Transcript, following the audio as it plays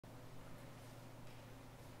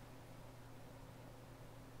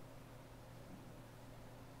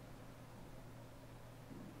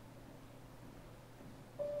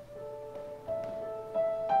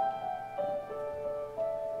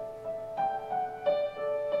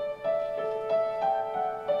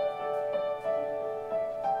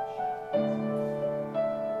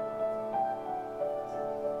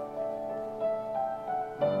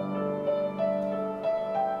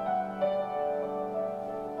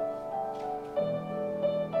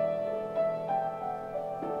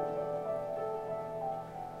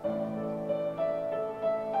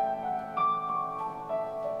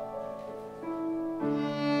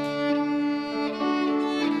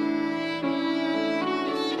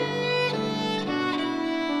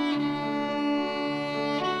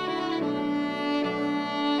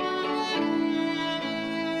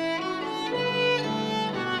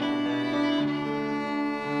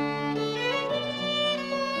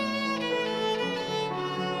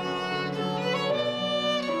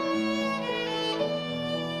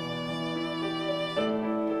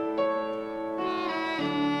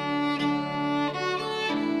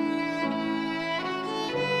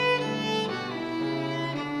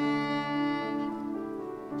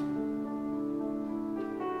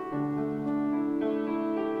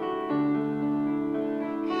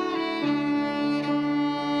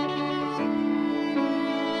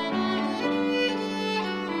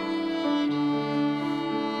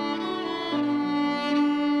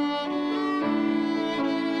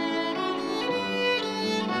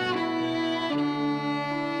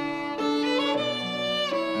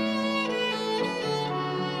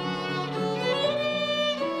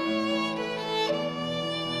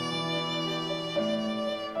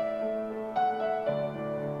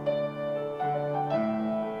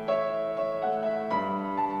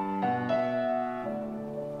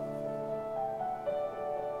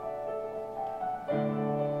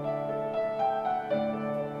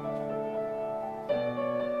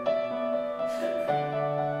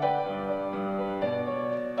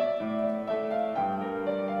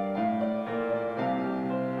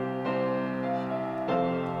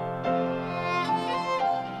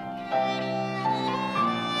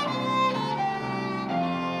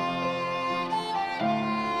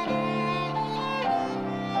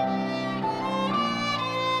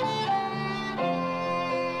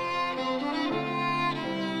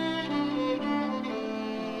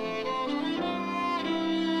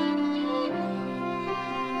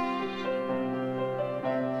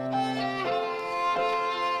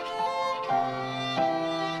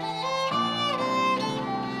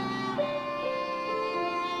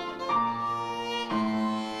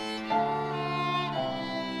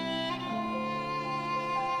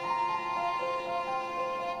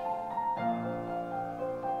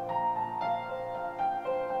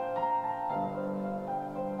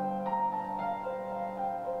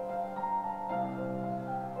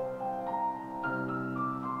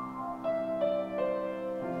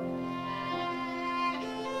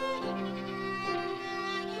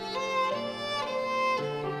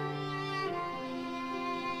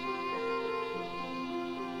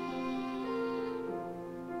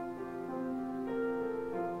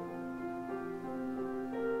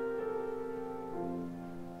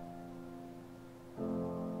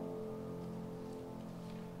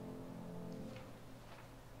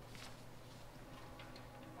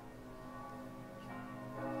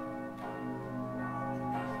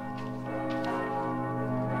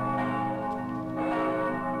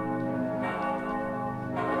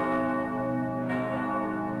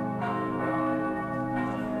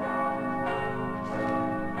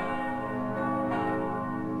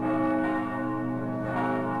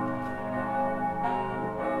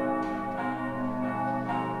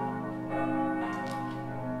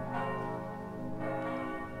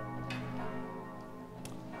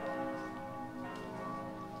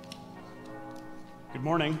Good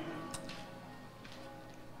morning.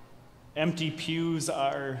 Empty pews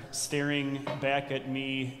are staring back at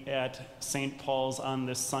me at St. Paul's on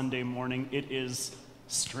this Sunday morning. It is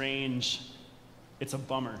strange. It's a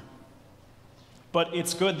bummer. But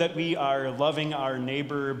it's good that we are loving our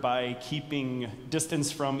neighbor by keeping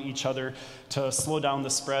distance from each other to slow down the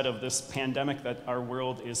spread of this pandemic that our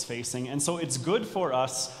world is facing. And so it's good for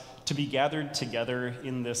us to be gathered together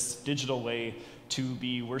in this digital way to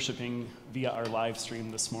be worshiping via our live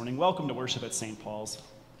stream this morning. Welcome to worship at St. Paul's.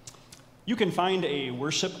 You can find a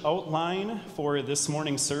worship outline for this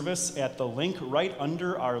morning's service at the link right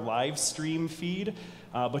under our live stream feed,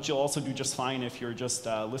 but you'll also do just fine if you're just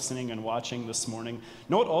listening and watching this morning.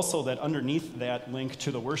 Note also that underneath that link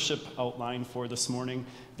to the worship outline for this morning,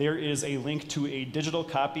 there is a link to a digital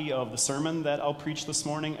copy of the sermon that I'll preach this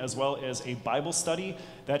morning, as well as a Bible study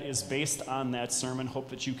that is based on that sermon. Hope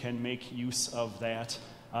that you can make use of that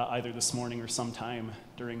either this morning or sometime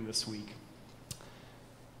during this week.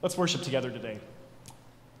 Let's worship together today.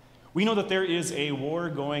 We know that there is a war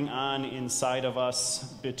going on inside of us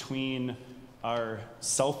between our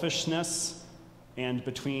selfishness and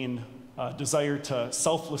between a desire to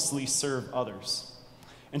selflessly serve others.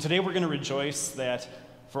 And today we're going to rejoice that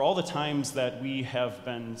for all the times that we have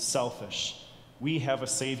been selfish, we have a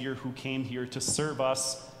Savior who came here to serve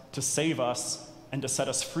us, to save us, and to set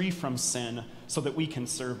us free from sin so that we can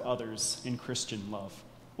serve others in Christian love.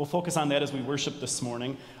 We'll focus on that as we worship this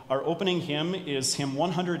morning. Our opening hymn is hymn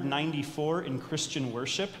 194 in Christian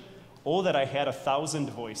worship, "Oh, That I Had 1,000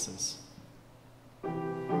 Voices."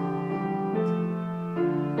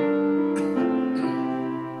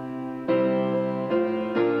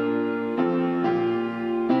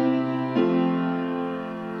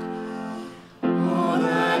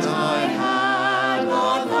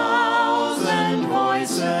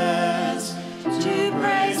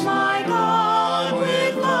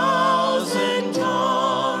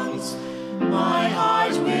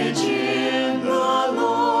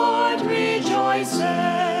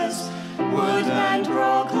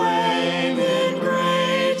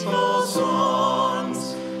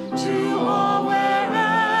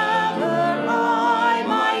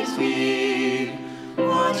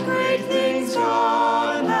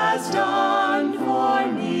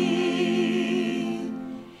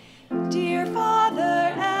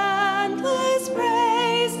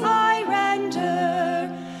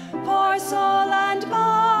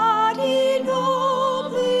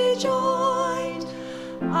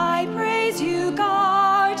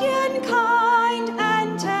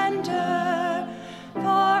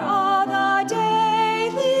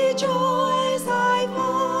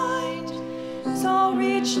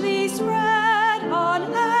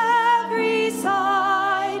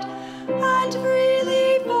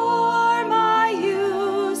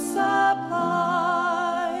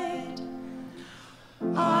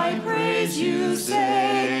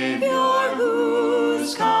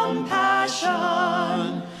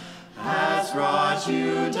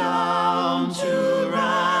 You down to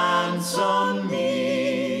ransom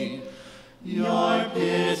me. Your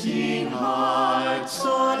pitying heart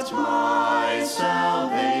sought my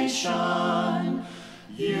salvation.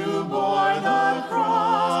 You bore the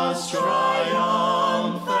cross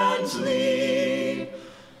triumphantly,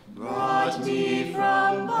 brought me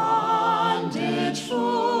from bondage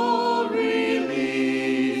full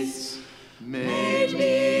release, made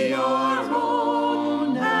me your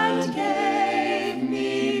own and gave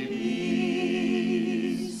me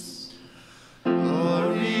peace.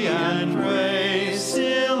 Glory and praise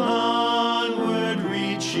still onward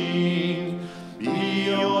reaching, be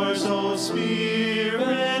yours, O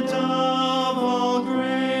Spirit of all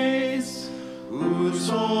grace, whose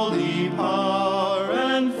holy power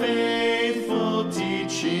and faithful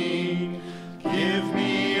teaching give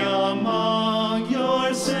me among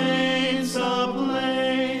your saints a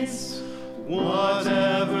place.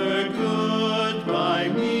 Whatever good by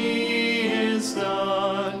me is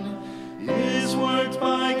done is worked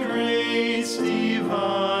by grace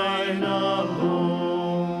divine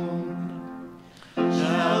alone.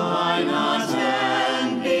 Shall I not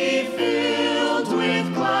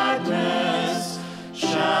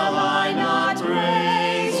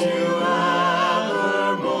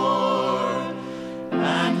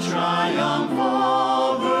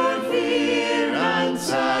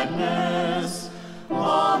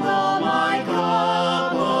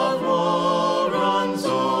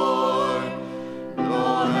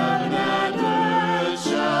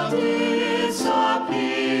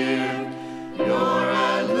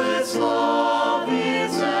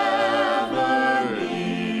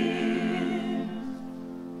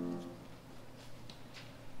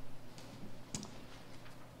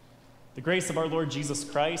The grace of our Lord Jesus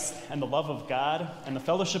Christ, and the love of God, and the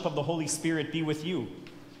fellowship of the Holy Spirit be with you.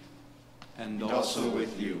 And also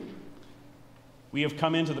with you. We have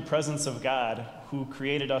come into the presence of God, who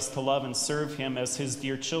created us to love and serve him as his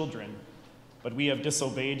dear children, but we have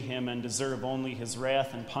disobeyed him and deserve only his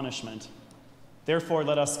wrath and punishment. Therefore,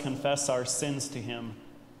 let us confess our sins to him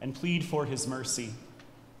and plead for his mercy.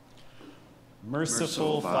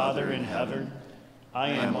 Merciful Father in heaven, I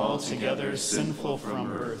am altogether sinful from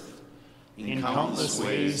birth. In countless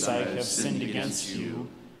ways I have sinned against you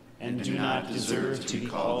and do not deserve to be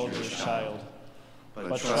called your child.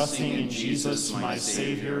 But trusting in Jesus, my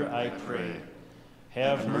Savior, I pray.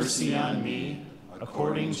 Have mercy on me,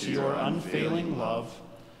 according to your unfailing love.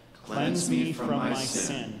 Cleanse me from my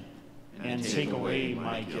sin and take away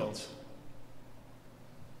my guilt.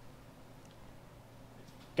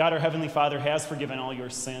 God, our Heavenly Father, has forgiven all your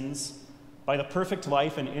sins. By the perfect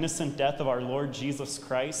life and innocent death of our Lord Jesus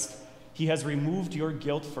Christ, he has removed your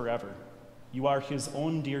guilt forever. You are his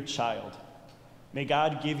own dear child. May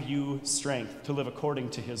God give you strength to live according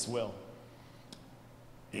to his will.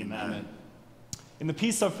 Amen. In the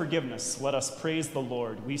peace of forgiveness, let us praise the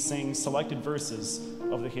Lord. We sing selected verses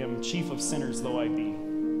of the hymn, Chief of Sinners Though I Be.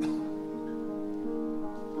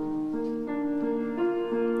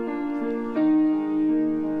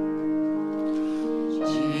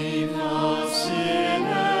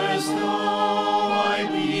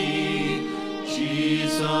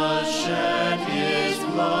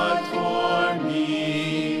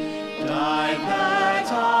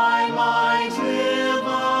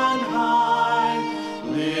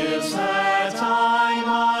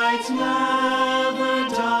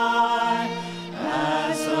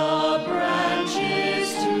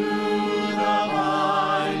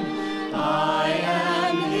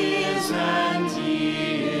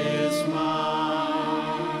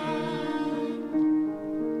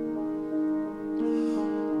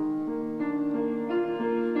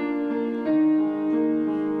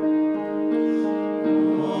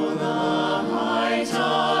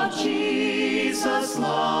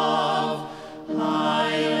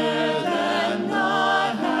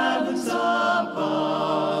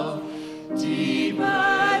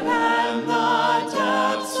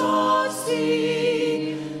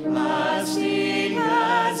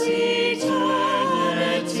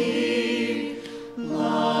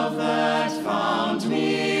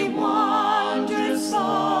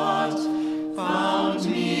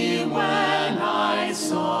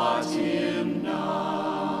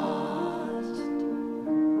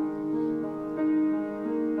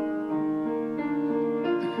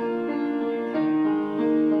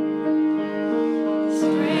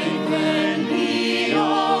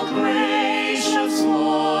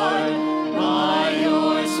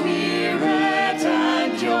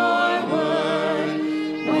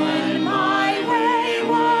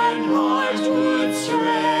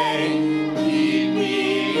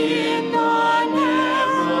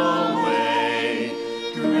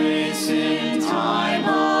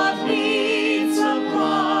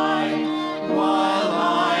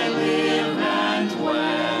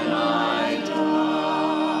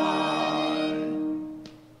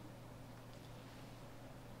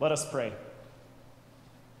 Let us pray.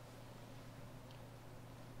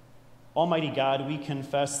 Almighty God, we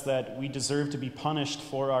confess that we deserve to be punished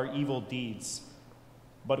for our evil deeds,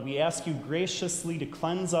 but we ask you graciously to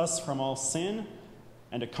cleanse us from all sin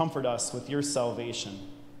and to comfort us with your salvation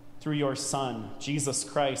through your Son, Jesus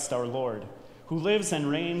Christ our Lord, who lives and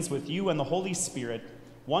reigns with you and the Holy Spirit,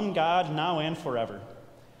 one God, now and forever.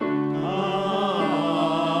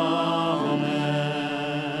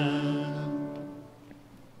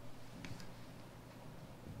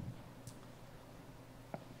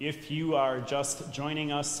 If you are just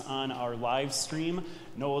joining us on our live stream,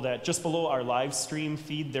 know that just below our live stream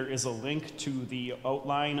feed there is a link to the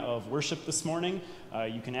outline of worship this morning.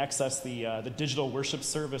 You can access the digital worship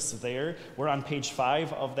service there. We're on page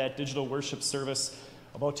 5 of that digital worship service,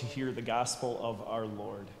 about to hear the gospel of our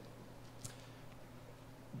Lord.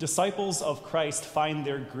 Disciples of Christ find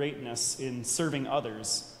their greatness in serving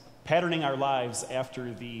others, patterning our lives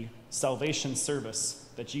after the salvation service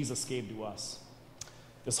that Jesus gave to us.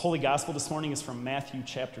 This holy gospel this morning is from Matthew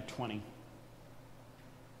chapter 20.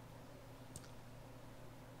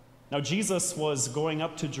 Now Jesus was going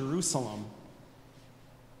up to Jerusalem.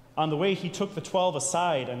 On the way, he took the 12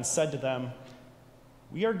 aside and said to them,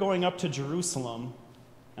 "We are going up to Jerusalem,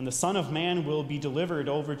 and the Son of Man will be delivered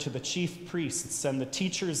over to the chief priests and the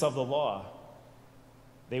teachers of the law.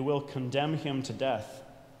 They will condemn him to death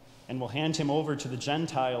and will hand him over to the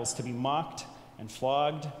Gentiles to be mocked and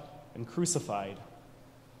flogged and crucified.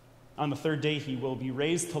 On the third day he will be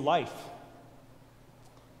raised to life."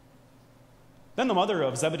 Then the mother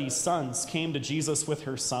of Zebedee's sons came to Jesus with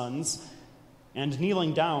her sons, and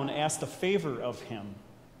kneeling down, asked a favor of him.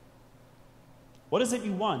 "What is it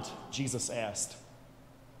you want?" Jesus asked.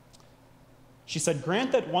 She said,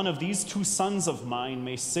 "Grant that one of these 2 sons of mine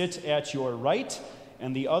may sit at your right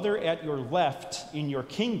and the other at your left in your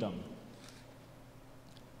kingdom."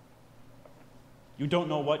 "You don't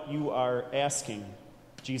know what you are asking,"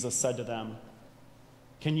 Jesus said to them.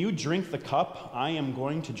 "Can you drink the cup I am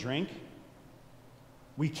going to drink?"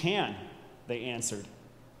 "We can," they answered.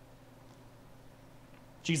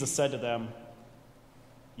 Jesus said to them,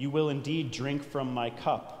 "You will indeed drink from my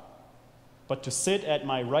cup, but to sit at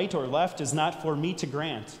my right or left is not for me to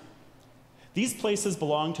grant. These places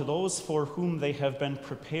belong to those for whom they have been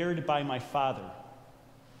prepared by my Father."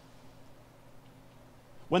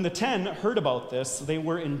 When the 10 heard about this, they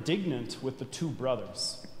were indignant with the 2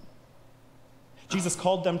 brothers. Jesus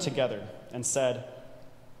called them together and said,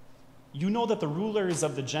 "You know that the rulers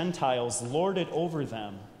of the Gentiles lord it over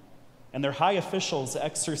them, and their high officials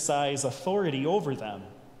exercise authority over them.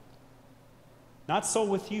 Not so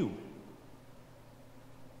with you.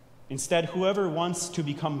 Instead, whoever wants to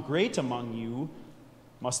become great among you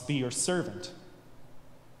must be your servant,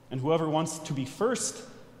 and whoever wants to be first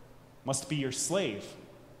must be your slave,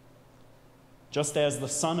 just as the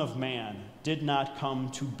Son of Man did not come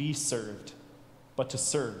to be served, but to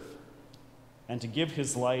serve, and to give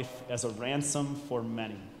his life as a ransom for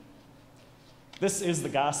many." This is the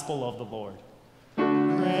gospel of the Lord.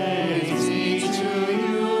 Praise be to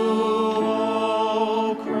you,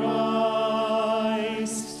 O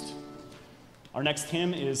Christ. Our next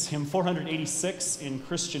hymn is hymn 486 in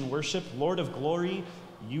Christian worship, "Lord of Glory,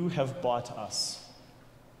 you have bought us."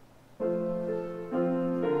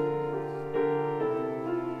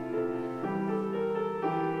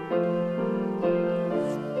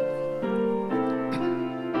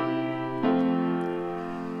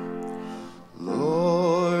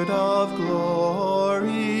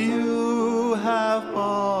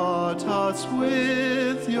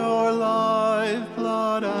 With your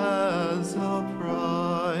lifeblood as a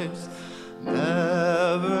price,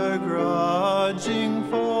 never grudging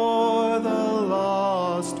for the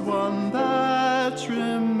lost one that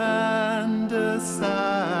tremendous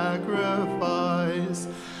sacrifice,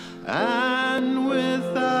 and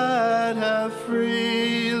with that have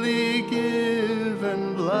freely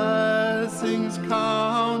given blessings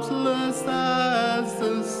countless as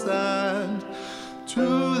the sand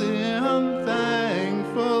to the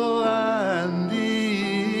unthankful and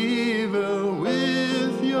evil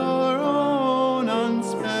with your own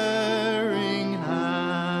unsparing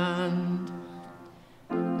hand.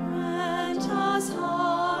 Grant us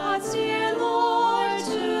hearts, dear Lord,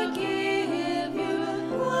 to give you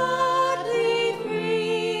gladly,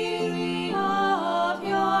 freely of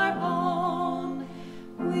your own,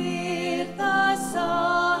 with the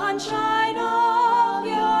sunshine of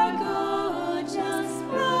your goodness.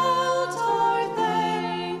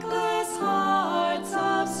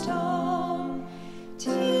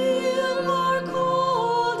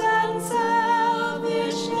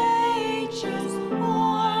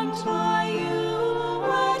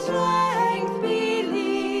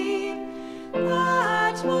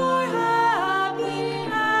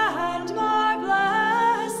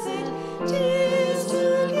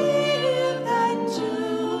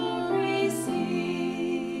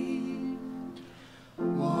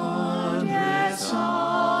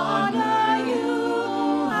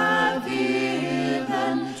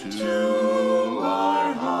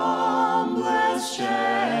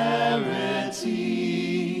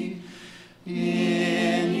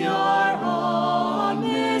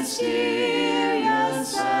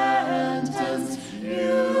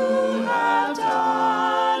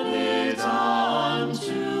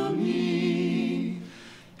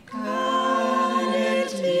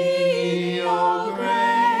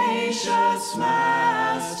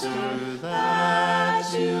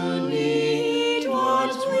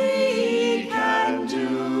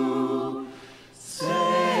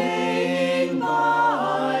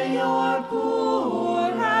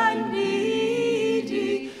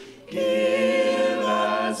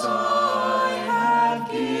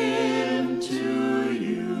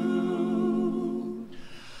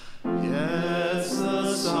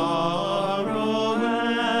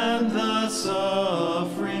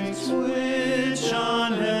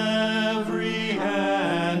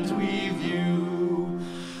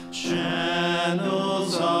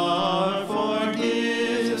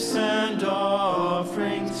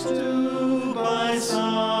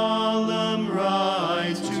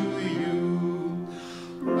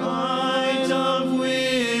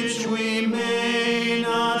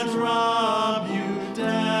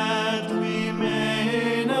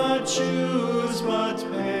 choose but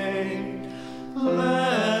pain.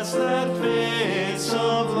 Let's that face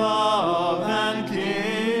of love and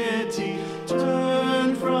pity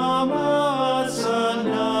turn from us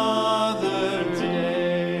another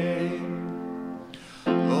day.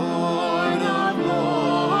 Lord of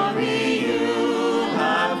glory, you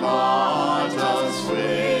have bought us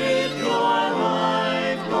with your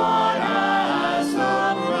life, bought as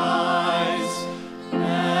the price,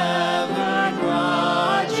 never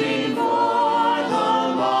grudging for the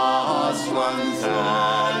lost ones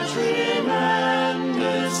that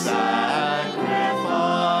tremendous sacrifice.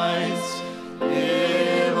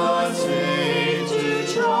 Give us faith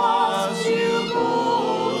to trust you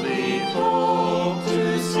boldly, hope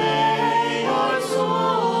to stay our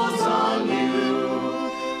souls on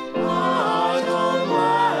you. But oh,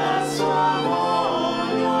 bless of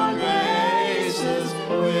all your graces,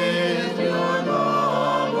 with your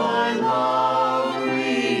love I love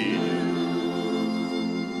renew.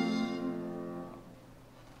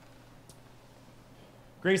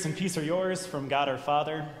 Grace and peace are yours from God our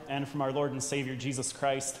Father and from our Lord and Savior Jesus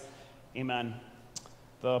Christ. Amen.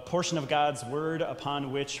 The portion of God's word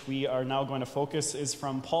upon which we are now going to focus is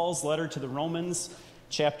from Paul's letter to the Romans,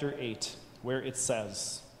 chapter 8, where it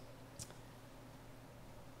says,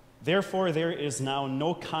 "Therefore there is now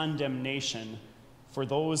no condemnation for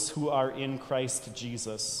those who are in Christ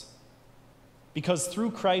Jesus. Because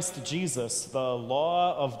through Christ Jesus, the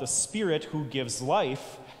law of the Spirit who gives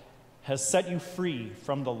life has set you free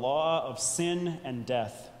from the law of sin and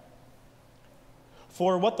death.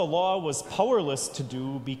 For what the law was powerless to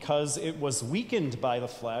do because it was weakened by the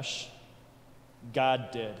flesh, God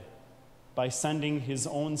did by sending his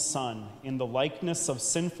own Son in the likeness of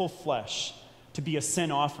sinful flesh to be a sin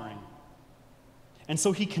offering. And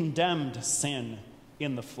so he condemned sin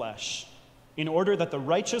in the flesh, in order that the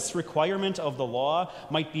righteous requirement of the law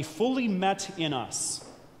might be fully met in us,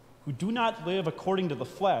 who do not live according to the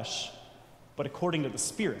flesh, but according to the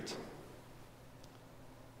Spirit.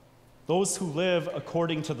 Those who live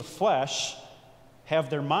according to the flesh have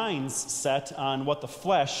their minds set on what the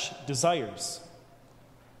flesh desires.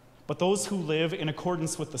 But those who live in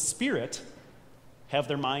accordance with the Spirit have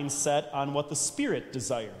their minds set on what the Spirit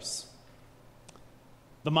desires.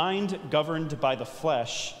 The mind governed by the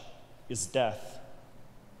flesh is death,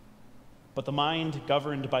 but the mind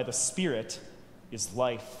governed by the Spirit is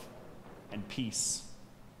life and peace.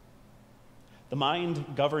 The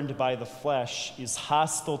mind governed by the flesh is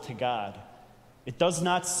hostile to God. It does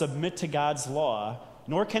not submit to God's law,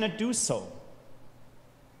 nor can it do so.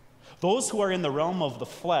 Those who are in the realm of the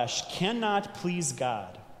flesh cannot please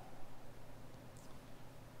God.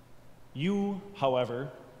 You,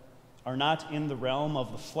 however, are not in the realm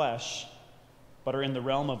of the flesh, but are in the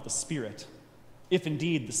realm of the Spirit, if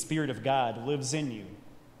indeed the Spirit of God lives in you.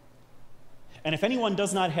 And if anyone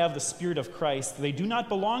does not have the Spirit of Christ, they do not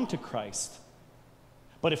belong to Christ.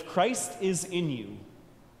 But if Christ is in you,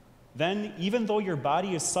 then even though your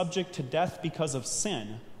body is subject to death because of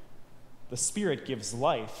sin, the Spirit gives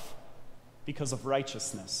life because of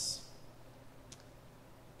righteousness."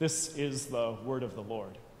 This is the word of the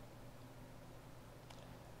Lord.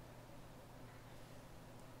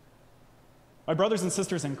 My brothers and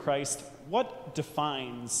sisters in Christ, what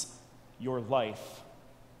defines your life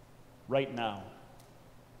right now?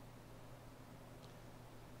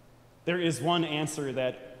 There is one answer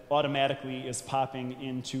that automatically is popping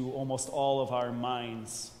into almost all of our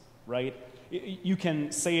minds, right? You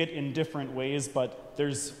can say it in different ways, but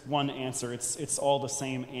there's one answer. It's all the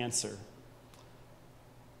same answer.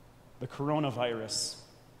 The coronavirus,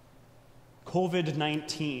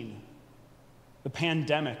 COVID-19, the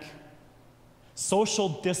pandemic, social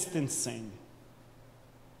distancing.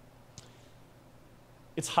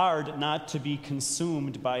 It's hard not to be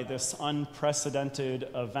consumed by this unprecedented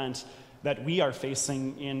event that we are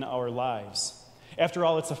facing in our lives. After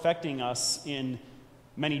all, it's affecting us in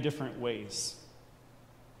many different ways.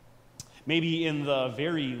 Maybe in the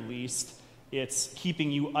very least, it's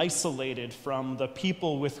keeping you isolated from the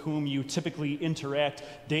people with whom you typically interact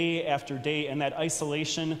day after day, and that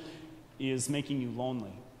isolation is making you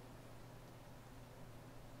lonely.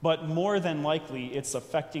 But more than likely, it's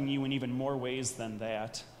affecting you in even more ways than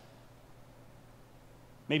that.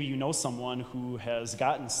 Maybe you know someone who has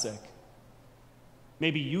gotten sick.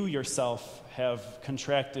 Maybe you yourself have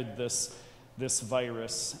contracted this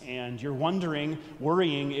virus, and you're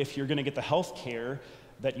worrying if you're going to get the health care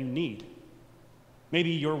that you need. Maybe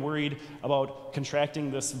you're worried about contracting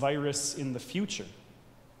this virus in the future.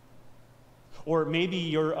 Or maybe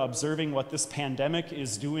you're observing what this pandemic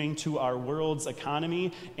is doing to our world's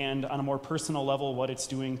economy, and on a more personal level, what it's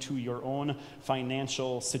doing to your own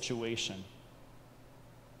financial situation.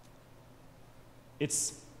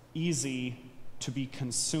 It's easy to be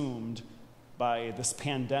consumed by this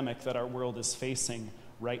pandemic that our world is facing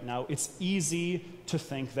right now. It's easy to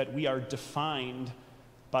think that we are defined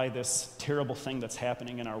by this terrible thing that's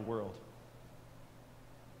happening in our world.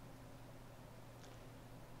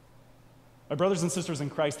 My brothers and sisters in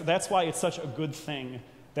Christ, that's why it's such a good thing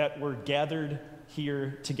that we're gathered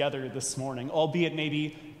here together this morning, albeit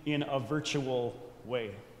maybe in a virtual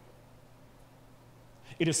way.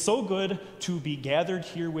 It is so good to be gathered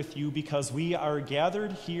here with you because we are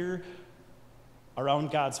gathered here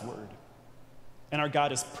around God's word, and our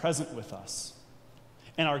God is present with us.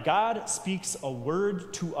 And our God speaks a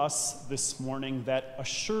word to us this morning that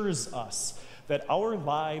assures us that our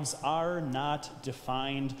lives are not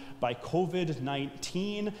defined by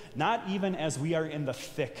COVID-19, not even as we are in the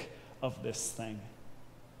thick of this thing.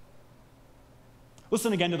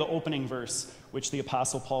 Listen again to the opening verse, which the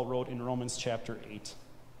Apostle Paul wrote in Romans chapter 8.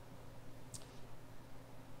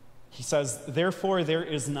 He says, "Therefore there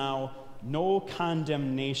is now no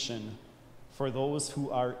condemnation for those who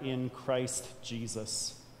are in Christ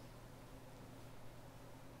Jesus."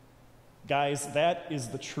 Guys, that is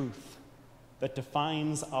the truth that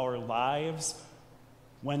defines our lives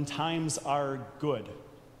when times are good,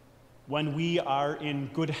 when we are in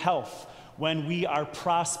good health, when we are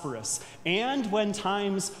prosperous, and when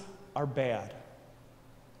times are bad,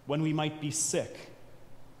 when we might be sick,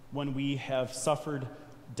 when we have suffered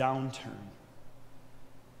downturn.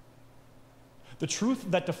 The truth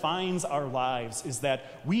that defines our lives is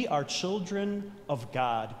that we are children of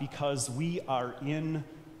God because we are in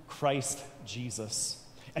Christ Jesus.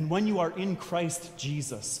 And when you are in Christ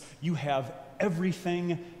Jesus, you have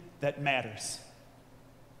everything that matters.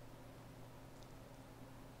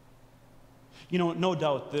 You know, no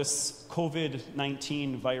doubt this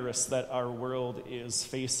COVID-19 virus that our world is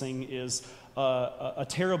facing is a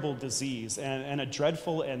terrible disease and a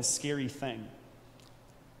dreadful and scary thing.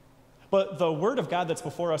 But the Word of God that's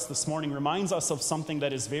before us this morning reminds us of something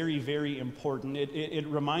that is very, very important. It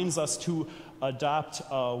reminds us to adopt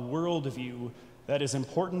a worldview that is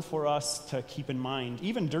important for us to keep in mind,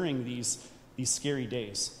 even during these scary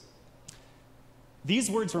days.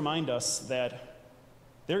 These words remind us that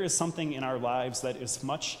there is something in our lives that is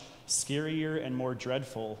much scarier and more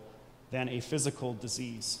dreadful than a physical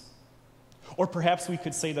disease. Or perhaps we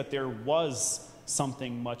could say that there was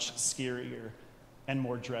something much scarier and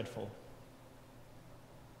more dreadful,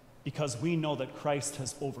 because we know that Christ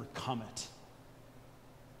has overcome it.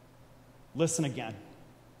 Listen again.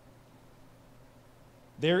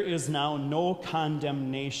 There is now no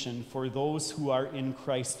condemnation for those who are in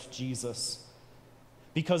Christ Jesus,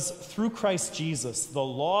 because through Christ Jesus, the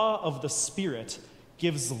law of the Spirit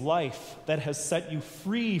gives life that has set you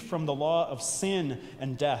free from the law of sin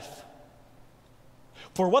and death.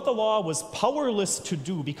 For what the law was powerless to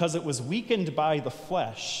do because it was weakened by the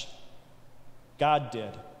flesh, God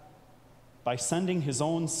did by sending his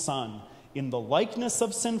own Son in the likeness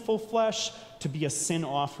of sinful flesh to be a sin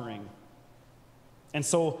offering. And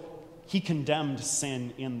so he condemned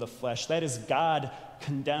sin in the flesh. That is, God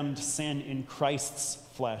condemned sin in Christ's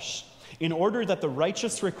flesh, in order that the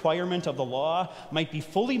righteous requirement of the law might be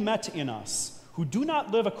fully met in us, who do not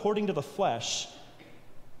live according to the flesh,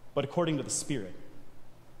 but according to the Spirit.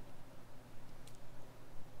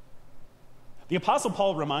 The Apostle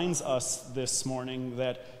Paul reminds us this morning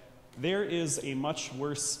that there is a much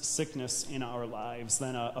worse sickness in our lives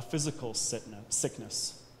than a physical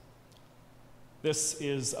sickness. This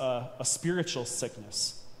is a spiritual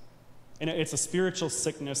sickness. And it's a spiritual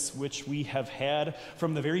sickness which we have had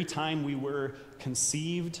from the very time we were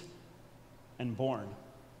conceived and born.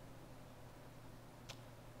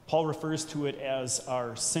 Paul refers to it as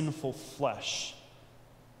our sinful flesh.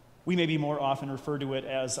 We maybe more often refer to it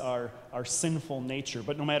as our sinful nature.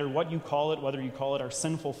 But no matter what you call it, whether you call it our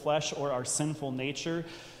sinful flesh or our sinful nature,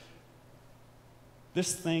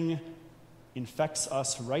 this thing infects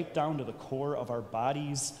us right down to the core of our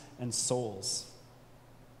bodies and souls.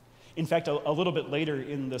 In fact, a little bit later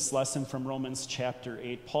in this lesson from Romans chapter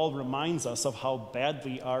 8, Paul reminds us of how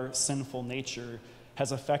badly our sinful nature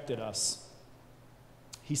has affected us.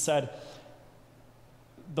 He said,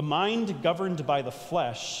 "The mind governed by the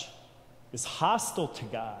flesh is hostile to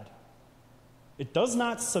God. It does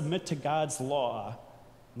not submit to God's law,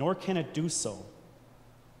 nor can it do so."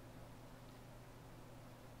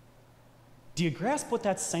 Do you grasp what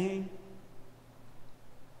that's saying?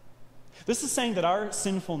 This is saying that our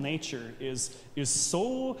sinful nature is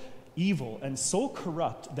so evil and so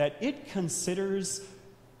corrupt that it considers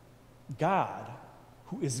God,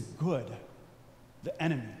 who is good, the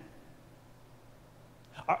enemy.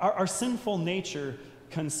 Our sinful nature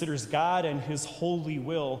considers God and his holy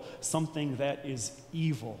will something that is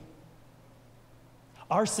evil.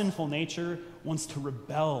 Our sinful nature wants to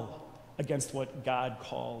rebel against what God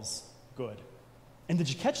calls good. And did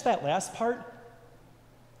you catch that last part?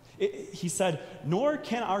 He said, nor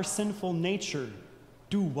can our sinful nature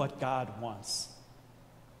do what God wants.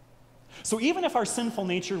 So even if our sinful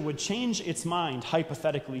nature would change its mind,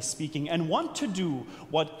 hypothetically speaking, and want to do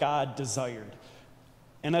what God desired,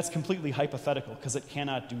 and that's completely hypothetical because it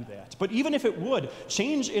cannot do that. But even if it would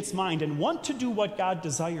change its mind and want to do what God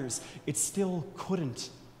desires, it still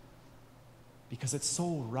couldn't because it's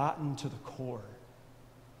so rotten to the core.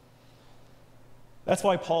 That's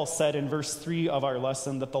why Paul said in verse 3 of our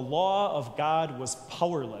lesson that the law of God was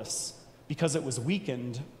powerless because it was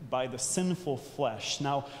weakened by the sinful flesh.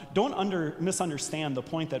 Now, don't misunderstand the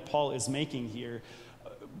point that Paul is making here.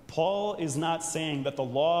 Paul is not saying that the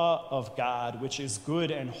law of God, which is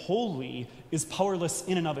good and holy, is powerless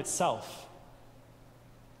in and of itself.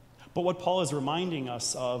 But what Paul is reminding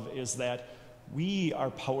us of is that we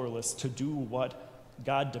are powerless to do what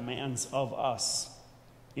God demands of us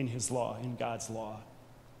in his law, in God's law.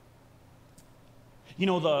 You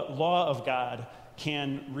know, the law of God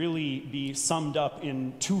can really be summed up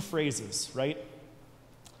in two phrases, right?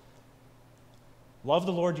 Love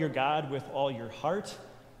the Lord your God with all your heart,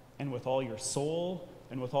 and with all your soul,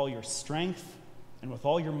 and with all your strength, and with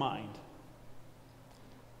all your mind.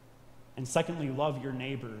 And secondly, love your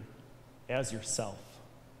neighbor as yourself.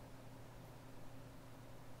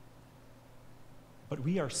 But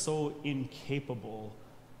we are so incapable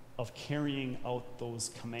of carrying out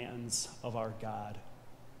those commands of our God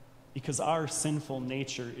because our sinful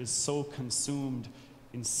nature is so consumed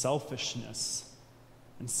in selfishness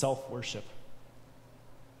and self-worship.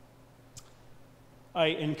 I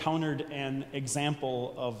encountered an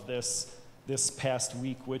example of this past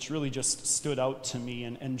week, which really just stood out to me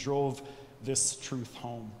and drove this truth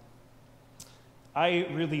home. I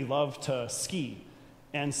really love to ski,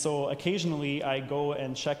 and so occasionally I go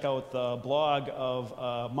and check out the blog of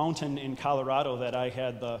a mountain in Colorado that I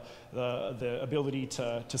had the ability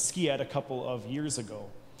to ski at a couple of years ago.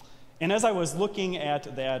 And as I was looking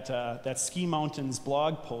at that Ski Mountains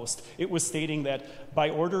blog post, it was stating that by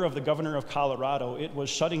order of the governor of Colorado, it was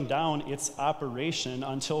shutting down its operation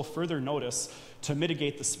until further notice to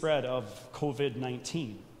mitigate the spread of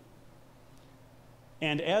COVID-19.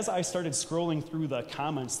 And as I started scrolling through the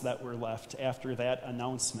comments that were left after that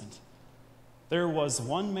announcement, there was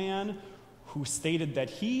one man who stated that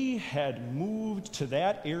he had moved to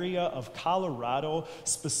that area of Colorado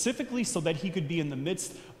specifically so that he could be in the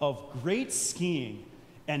midst of great skiing.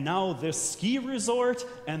 And now this ski resort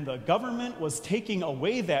and the government was taking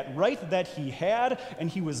away that right that he had, and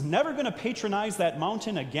he was never going to patronize that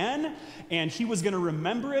mountain again, and he was going to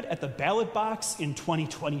remember it at the ballot box in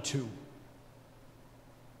 2022.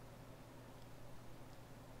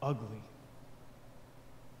 Ugly.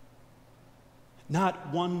 Not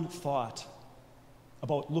one thought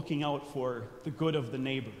about looking out for the good of the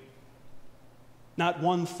neighbor. Not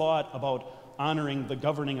one thought about honoring the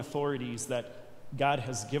governing authorities that God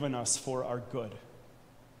has given us for our good.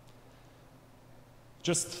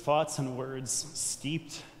 Just thoughts and words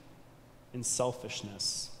steeped in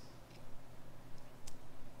selfishness.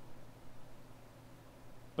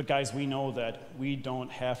 But guys, we know that we don't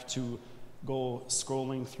have to go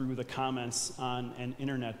scrolling through the comments on an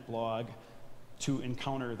internet blog to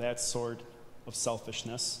encounter that sort of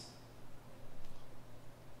selfishness.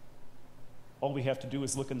 All we have to do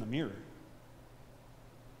is look in the mirror.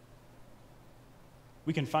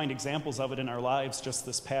 We can find examples of it in our lives just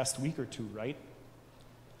this past week or two, right?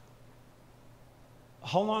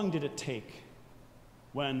 How long did it take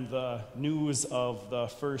when the news of the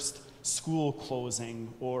first school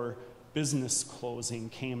closing or business closing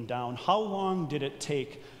came down? How long did it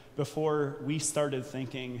take before we started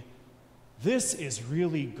thinking, this is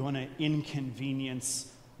really going to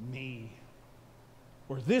inconvenience me,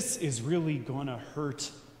 or this is really going to hurt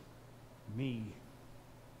me?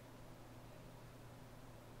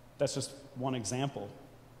 That's just one example.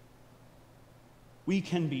 We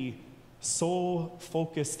can be so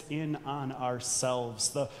focused in on ourselves.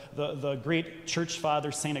 The great church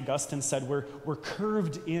father, St. Augustine, said we're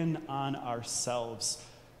curved in on ourselves,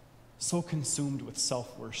 so consumed with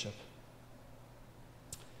self-worship.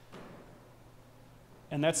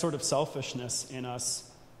 And that sort of selfishness in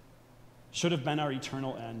us should have been our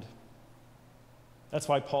eternal end. That's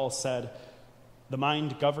why Paul said, the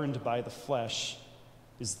mind governed by the flesh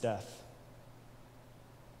is death.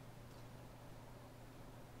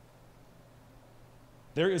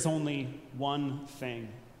 There is only one thing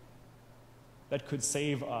that could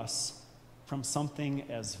save us from something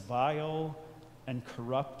as vile and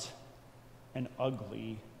corrupt and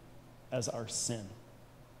ugly as our sin.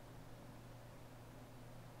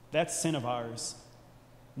 That sin of ours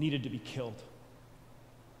needed to be killed.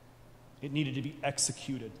 It needed to be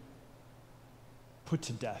executed, put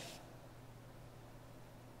to death.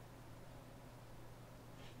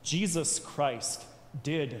 Jesus Christ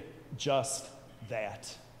did just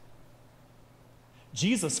that.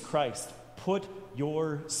 Jesus Christ put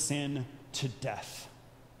your sin to death.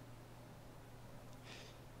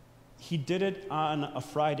 He did it on a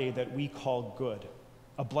Friday that we call Good,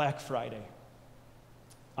 a Black Friday,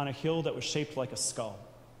 on a hill that was shaped like a skull.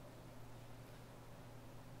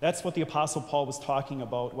 That's what the Apostle Paul was talking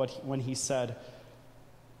about when he said,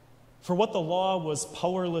 "For what the law was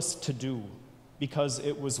powerless to do, because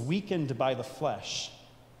it was weakened by the flesh,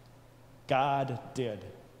 God did,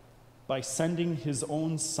 by sending his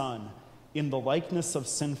own Son in the likeness of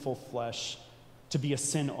sinful flesh to be a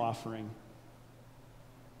sin offering."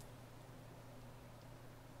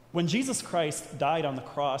 When Jesus Christ died on the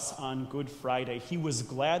cross on Good Friday, he was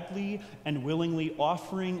gladly and willingly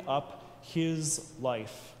offering up his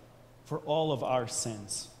life for all of our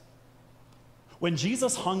sins. When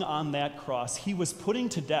Jesus hung on that cross, he was putting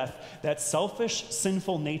to death that selfish,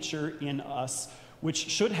 sinful nature in us, which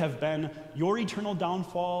should have been your eternal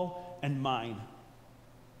downfall and mine.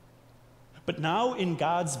 But now in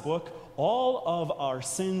God's book, all of our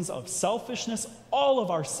sins of selfishness, all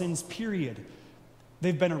of our sins, period,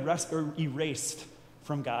 they've been erased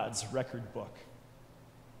from God's record book.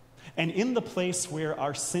 And in the place where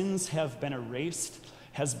our sins have been erased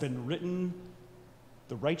has been written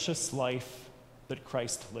the righteous life that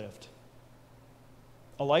Christ lived.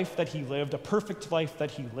 A life that he lived, a perfect life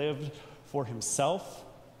that he lived for himself,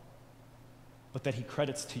 but that he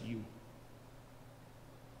credits to you.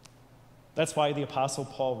 That's why the Apostle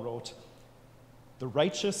Paul wrote, "The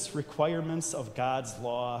righteous requirements of God's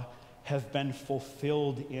law have been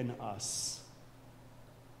fulfilled in us."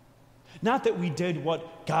 Not that we did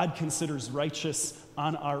what God considers righteous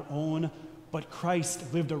on our own, but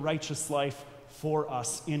Christ lived a righteous life for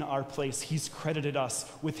us in our place. He's credited us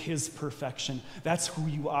with his perfection. That's who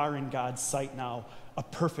you are in God's sight now, a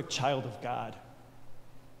perfect child of God.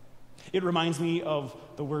 It reminds me of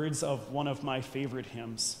the words of one of my favorite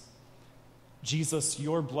hymns. "Jesus,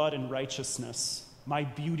 your blood and righteousness, my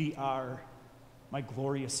beauty are, my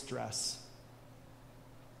glorious dress."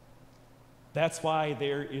 That's why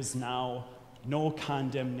there is now no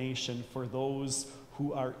condemnation for those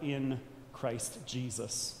who are in Christ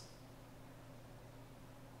Jesus.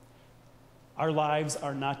 Our lives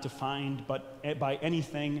are not defined by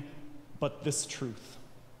anything but this truth.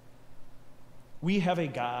 We have a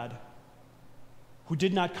God who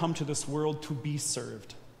did not come to this world to be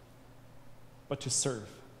served, but to serve,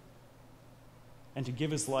 and to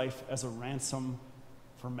give his life as a ransom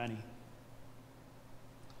for many.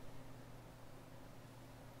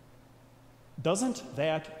 Doesn't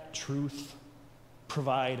that truth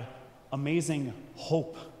provide amazing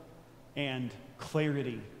hope and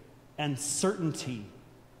clarity and certainty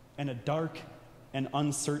in a dark and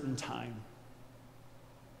uncertain time?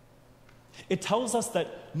 It tells us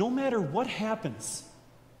that no matter what happens,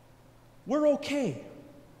 we're okay.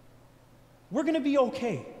 We're going to be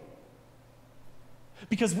okay.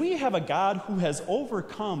 Because we have a God who has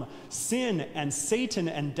overcome sin and Satan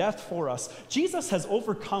and death for us. Jesus has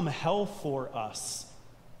overcome hell for us.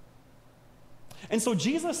 And so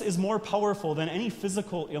Jesus is more powerful than any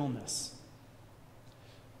physical illness.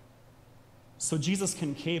 So Jesus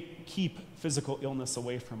can keep physical illness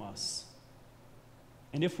away from us.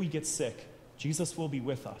 And if we get sick, Jesus will be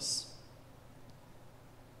with us.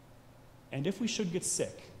 And if we should get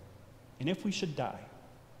sick, and if we should die,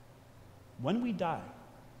 when we die,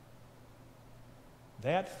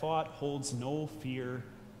 that thought holds no fear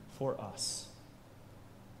for us.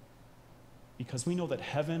 Because we know that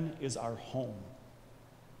heaven is our home,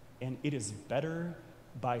 and it is better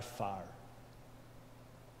by far.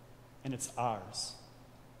 And it's ours,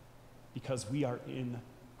 because we are in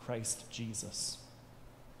Christ Jesus.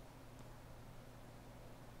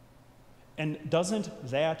 And doesn't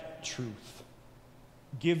that truth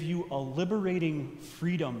give you a liberating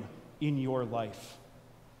freedom in your life?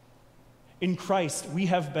 In Christ, we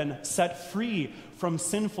have been set free from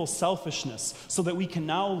sinful selfishness so that we can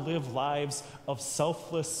now live lives of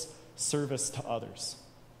selfless service to others.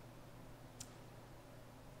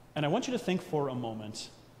 And I want you to think for a moment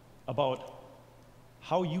about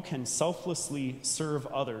how you can selflessly serve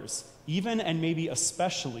others, even and maybe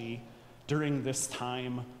especially during this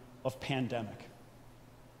time of pandemic.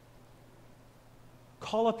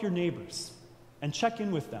 Call up your neighbors and check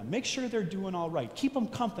in with them. Make sure they're doing all right. Keep them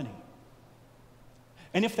company.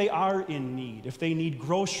 And if they are in need, if they need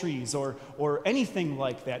groceries or anything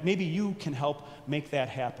like that, maybe you can help make that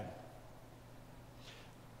happen.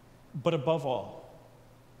 But above all,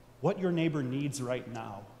 what your neighbor needs right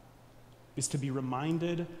now is to be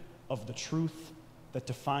reminded of the truth that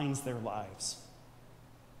defines their lives.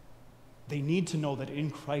 They need to know that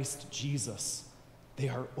in Christ Jesus, they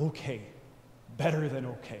are okay, better than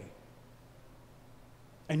okay.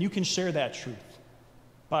 And you can share that truth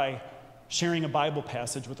by sharing a Bible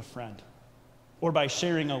passage with a friend, or by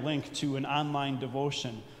sharing a link to an online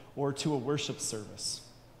devotion or to a worship service.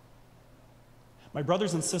 My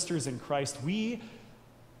brothers and sisters in Christ, we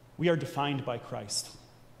are defined by Christ.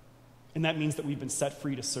 And that means that we've been set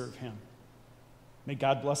free to serve him. May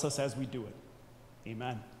God bless us as we do it.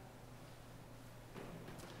 Amen.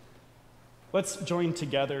 Let's join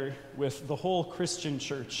together with the whole Christian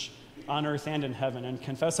church on earth and in heaven and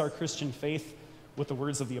confess our Christian faith with the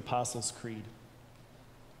words of the Apostles' Creed.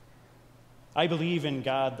 I believe in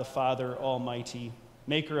God the Father Almighty,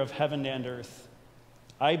 maker of heaven and earth.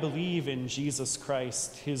 I believe in Jesus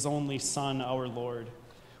Christ, his only Son, our Lord,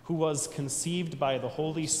 who was conceived by the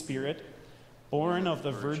Holy Spirit, born of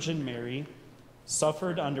the Virgin Mary,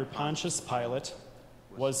 suffered under Pontius Pilate,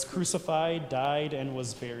 was crucified, died, and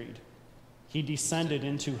was buried. He descended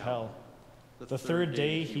into hell. The third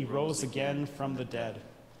day he rose again from the dead.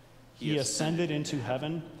 He ascended into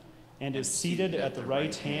heaven and is seated at the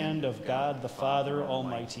right hand of God the Father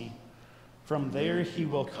Almighty. From there he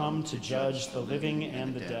will come to judge the living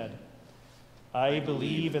and the dead. I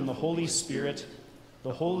believe in the Holy Spirit,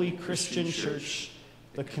 the holy Christian church,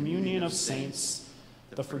 the communion of saints,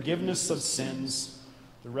 the forgiveness of sins,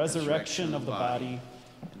 the resurrection of the body,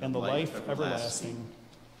 and the life everlasting.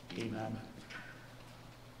 Amen.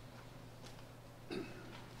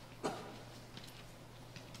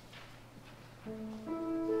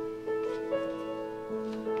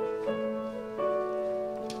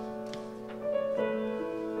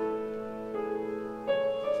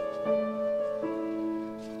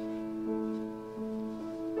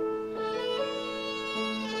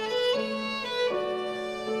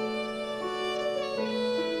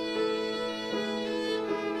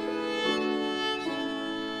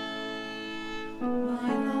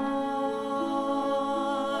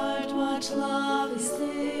 Love is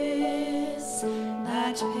this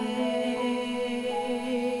that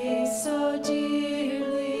pays so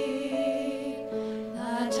dearly,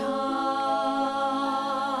 that I,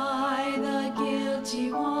 the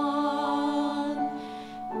guilty one,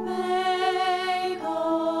 may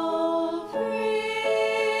go free.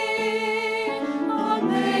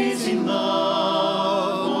 Amazing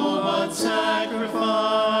love, oh, what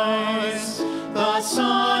sacrifice, the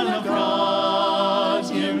Son of God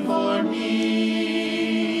given for me.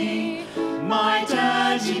 My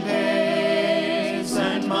debt he pays,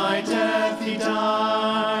 and my death he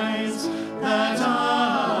dies, that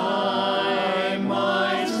I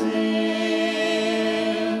might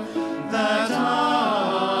live, that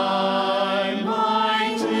I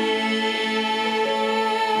might live.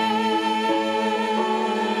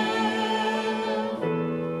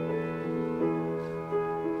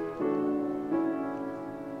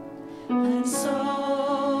 And so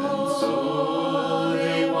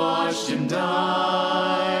they watched him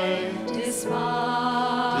die,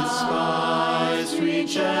 despised,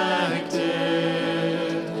 rejected.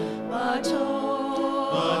 but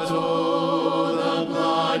But oh, the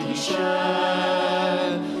blood he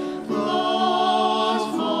shed flowed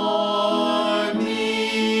for me.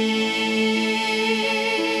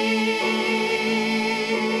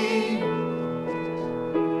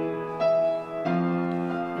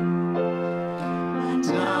 and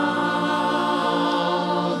Now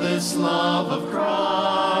this love of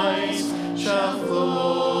Christ shall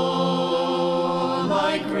flow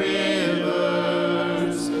like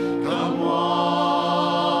rivers. Come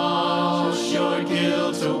wash your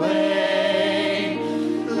guilt away.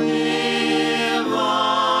 Live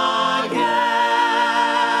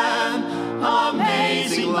again.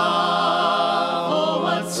 Amazing love, oh,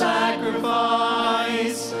 what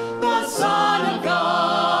sacrifice. The Son of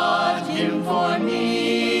God given for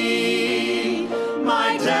me.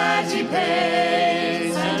 My debt he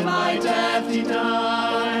pays, and my death he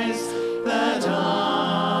dies, that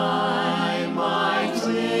I might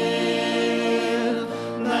live,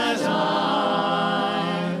 that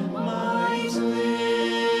I might live.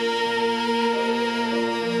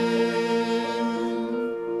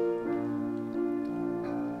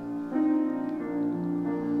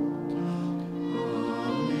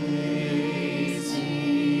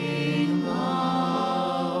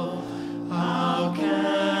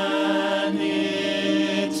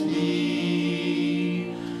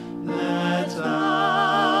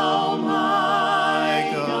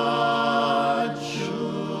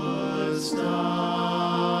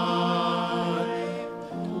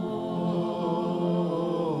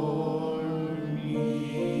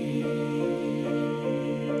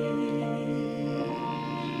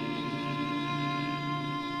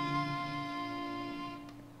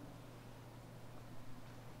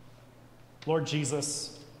 Lord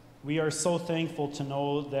Jesus, we are so thankful to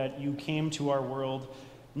know that you came to our world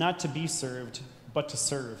not to be served, but to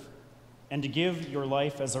serve, and to give your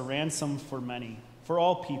life as a ransom for many, for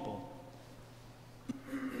all people.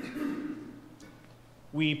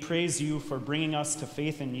 We praise you for bringing us to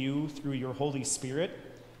faith in you through your Holy Spirit,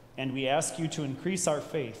 and we ask you to increase our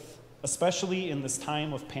faith, especially in this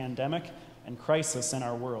time of pandemic and crisis in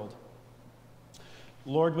our world.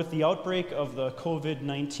 Lord, with the outbreak of the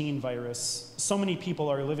COVID-19 virus, so many people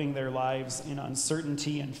are living their lives in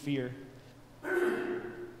uncertainty and fear.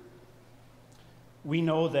 We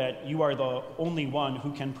know that you are the only one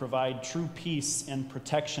who can provide true peace and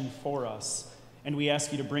protection for us, and we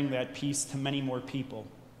ask you to bring that peace to many more people.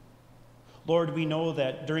 Lord, we know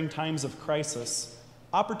that during times of crisis,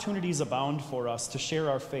 opportunities abound for us to share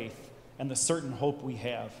our faith and the certain hope we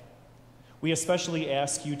have. We especially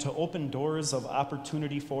ask you to open doors of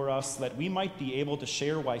opportunity for us that we might be able to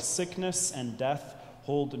share why sickness and death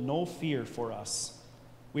hold no fear for us.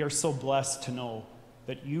 We are so blessed to know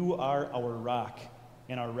that you are our rock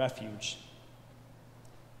and our refuge.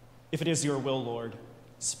 If it is your will, Lord,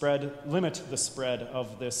 limit the spread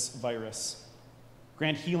of this virus.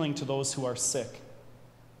 Grant healing to those who are sick.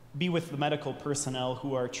 Be with the medical personnel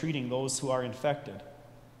who are treating those who are infected.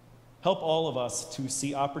 Help all of us to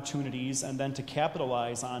see opportunities and then to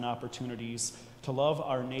capitalize on opportunities to love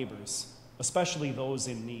our neighbors, especially those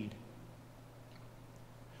in need.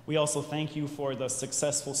 We also thank you for the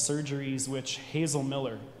successful surgeries which Hazel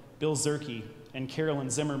Miller, Bill Zerke, and Carolyn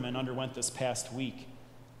Zimmerman underwent this past week.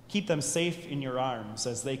 Keep them safe in your arms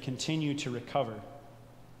as they continue to recover.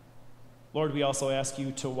 Lord, we also ask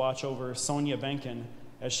you to watch over Sonia Benkin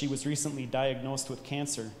as she was recently diagnosed with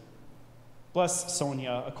cancer. Bless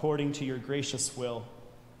Sonia according to your gracious will.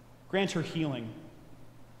 Grant her healing.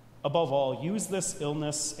 Above all, use this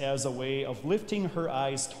illness as a way of lifting her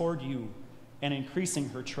eyes toward you and increasing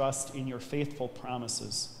her trust in your faithful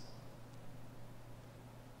promises.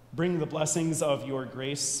 Bring the blessings of your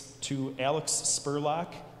grace to Alex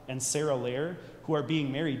Spurlock and Sarah Lair, who are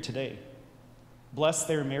being married today. Bless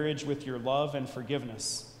their marriage with your love and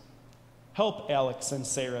forgiveness. Help Alex and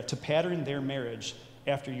Sarah to pattern their marriage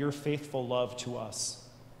after your faithful love to us.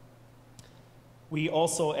 We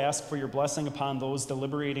also ask for your blessing upon those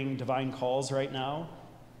deliberating divine calls right now,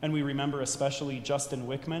 and we remember especially Justin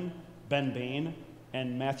Wickman, Ben Bain,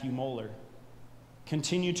 and Matthew Moeller.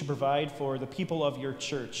 Continue to provide for the people of your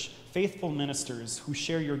church, faithful ministers who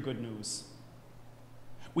share your good news.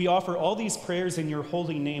 We offer all these prayers in your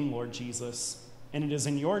holy name, Lord Jesus, and it is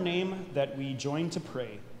in your name that we join to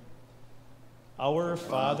pray. Our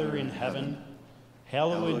Father in heaven,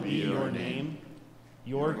 hallowed be your name.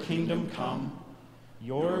 Your kingdom come.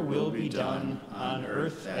 Your will be done on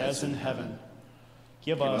earth as in heaven.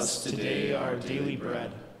 Give us today our daily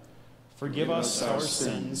bread. Forgive us our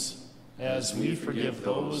sins, as we forgive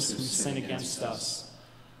those who sin against us.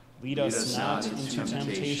 Lead us not into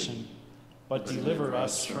temptation, but deliver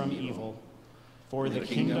us from evil. For the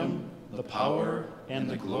kingdom, the power, and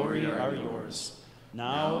the glory are yours,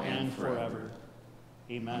 now and forever.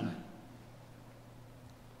 Amen.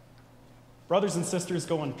 Brothers and sisters,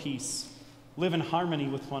 go in peace. Live in harmony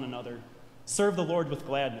with one another. Serve the Lord with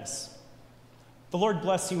gladness. The Lord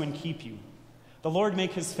bless you and keep you. The Lord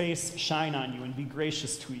make his face shine on you and be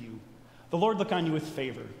gracious to you. The Lord look on you with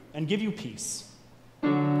favor and give you peace.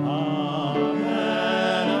 Amen,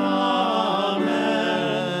 amen, amen.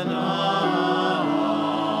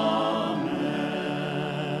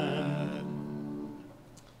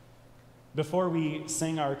 Before we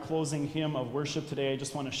sing our closing hymn of worship today, I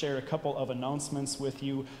just want to share a couple of announcements with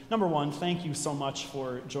you. Number one, thank you so much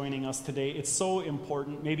for joining us today. It's so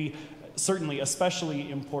important, maybe certainly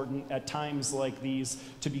especially important at times like these,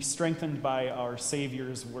 to be strengthened by our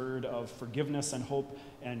Savior's word of forgiveness and hope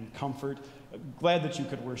and comfort. Glad that you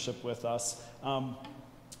could worship with us.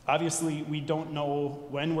 Obviously, we don't know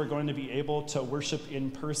when we're going to be able to worship in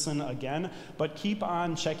person again, but keep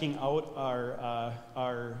on checking out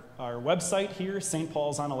our website here,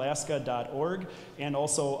 stpaulsonalaska.org, and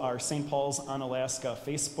also our St. Paul's on Alaska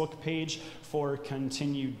Facebook page for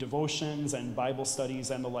continued devotions and Bible studies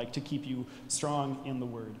and the like to keep you strong in the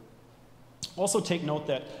Word. Also take note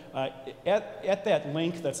that at that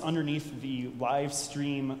link that's underneath the live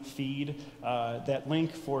stream feed, that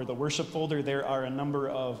link for the worship folder, there are a number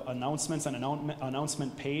of announcements and an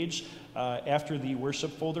announcement page after the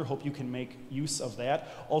worship folder. Hope you can make use of that.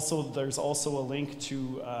 Also, there's also a link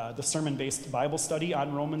to the sermon-based Bible study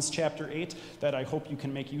on Romans chapter 8 that I hope you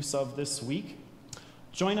can make use of this week.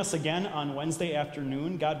 Join us again on Wednesday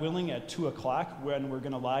afternoon, God willing, at 2 o'clock, when we're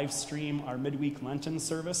going to live stream our midweek Lenten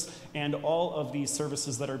service. And all of these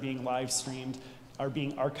services that are being live streamed are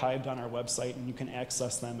being archived on our website, and you can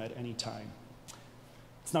access them at any time.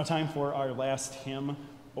 It's now time for our last hymn,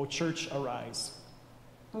 O Church, Arise.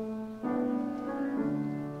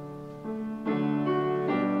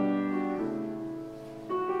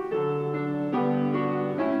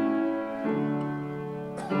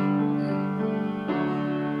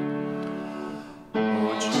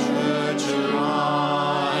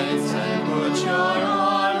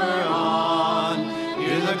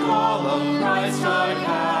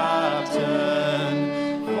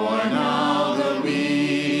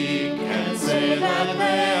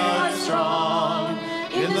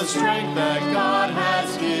 Strength that God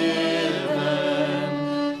has given,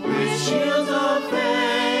 with shields of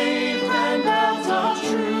faith and belts of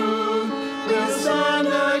truth, we'll stand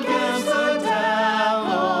against the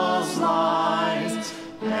devil's lies.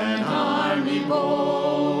 An army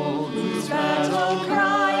bold, whose battle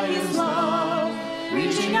cry is love,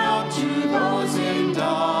 reaching out to those in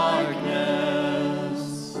darkness.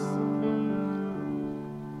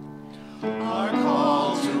 Our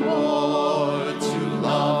call to war,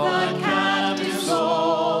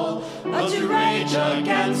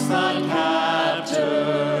 against the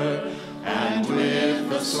captor, and with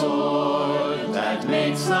the sword that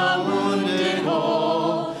makes the wounded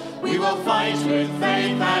whole, we will fight with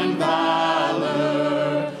faith and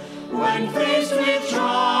valor. When faced with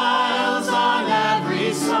trials on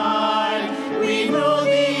every side, we know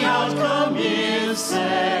the outcome is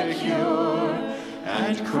secure,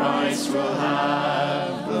 and Christ will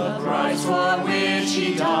have the price for which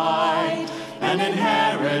he died, an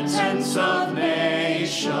inheritance of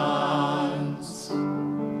nations.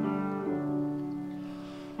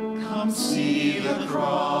 Come see the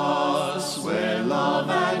cross where love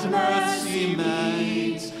and mercy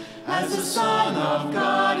meet, as the Son of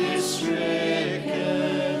God is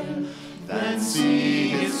stricken. Then see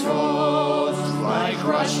his foes lie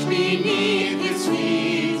crushed beneath his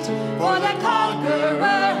feet, for the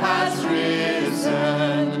conqueror has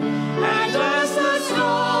risen. And as the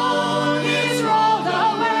stone is rolled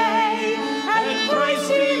away, and Christ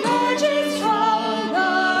emerges from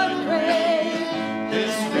the grave,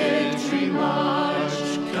 this victory march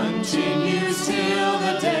continues till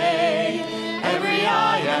the day every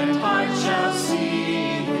eye and heart shall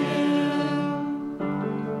see him.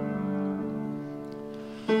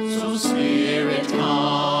 So Spirit,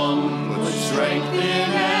 come, put strength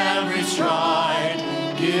in every stride,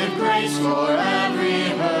 give grace for every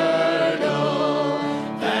hurdle,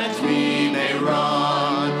 that we may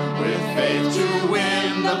run with faith to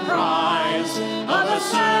win the prize of a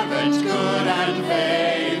servant good and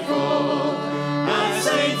faithful. As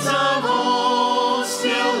saints of old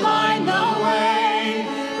still line the way,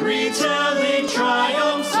 retelling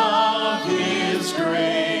triumphs of his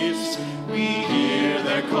grace, we hear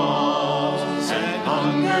their calls and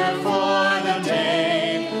hunger for the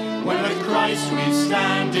day when with Christ we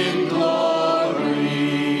stand in